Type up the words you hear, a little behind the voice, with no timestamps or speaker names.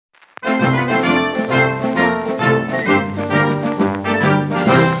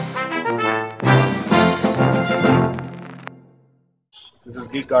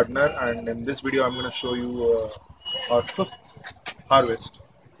Geek Gardener, and in this video I'm going to show you our fifth harvest.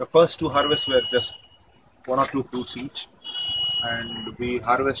 The first two harvests were just one or two fruits each, and we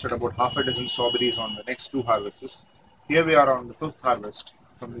harvested about half a dozen strawberries on the next two harvests. Here we are on the fifth harvest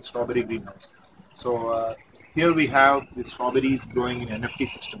from the strawberry greenhouse. So here we have the strawberries growing in NFT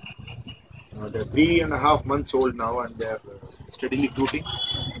system. They're 3.5 months old now, and they're steadily fruiting.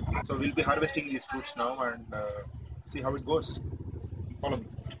 So we'll be harvesting these fruits now and see how it goes. Follow me.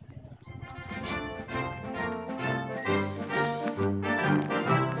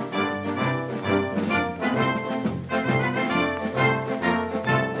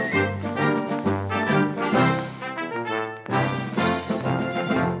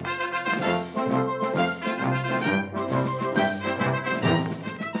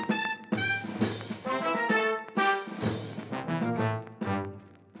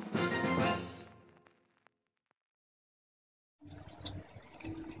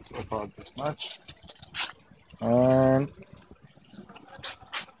 So far this much, and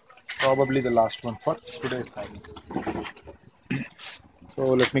probably the last one for today's harvest. So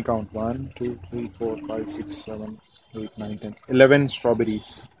let me count: 1, 2, 3, 4, 5, 6, 7, 8, 9, 10, 11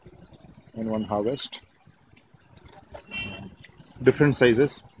 strawberries in one harvest. Different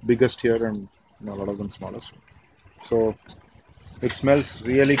sizes, biggest here and a lot of them smallest. So it smells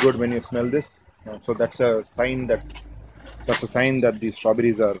really good when you smell this. So that's a sign that these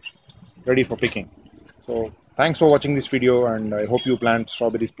strawberries are ready for picking. So thanks for watching this video, and I hope you plant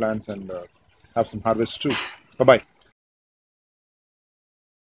strawberries plants and have some harvest too. Bye bye.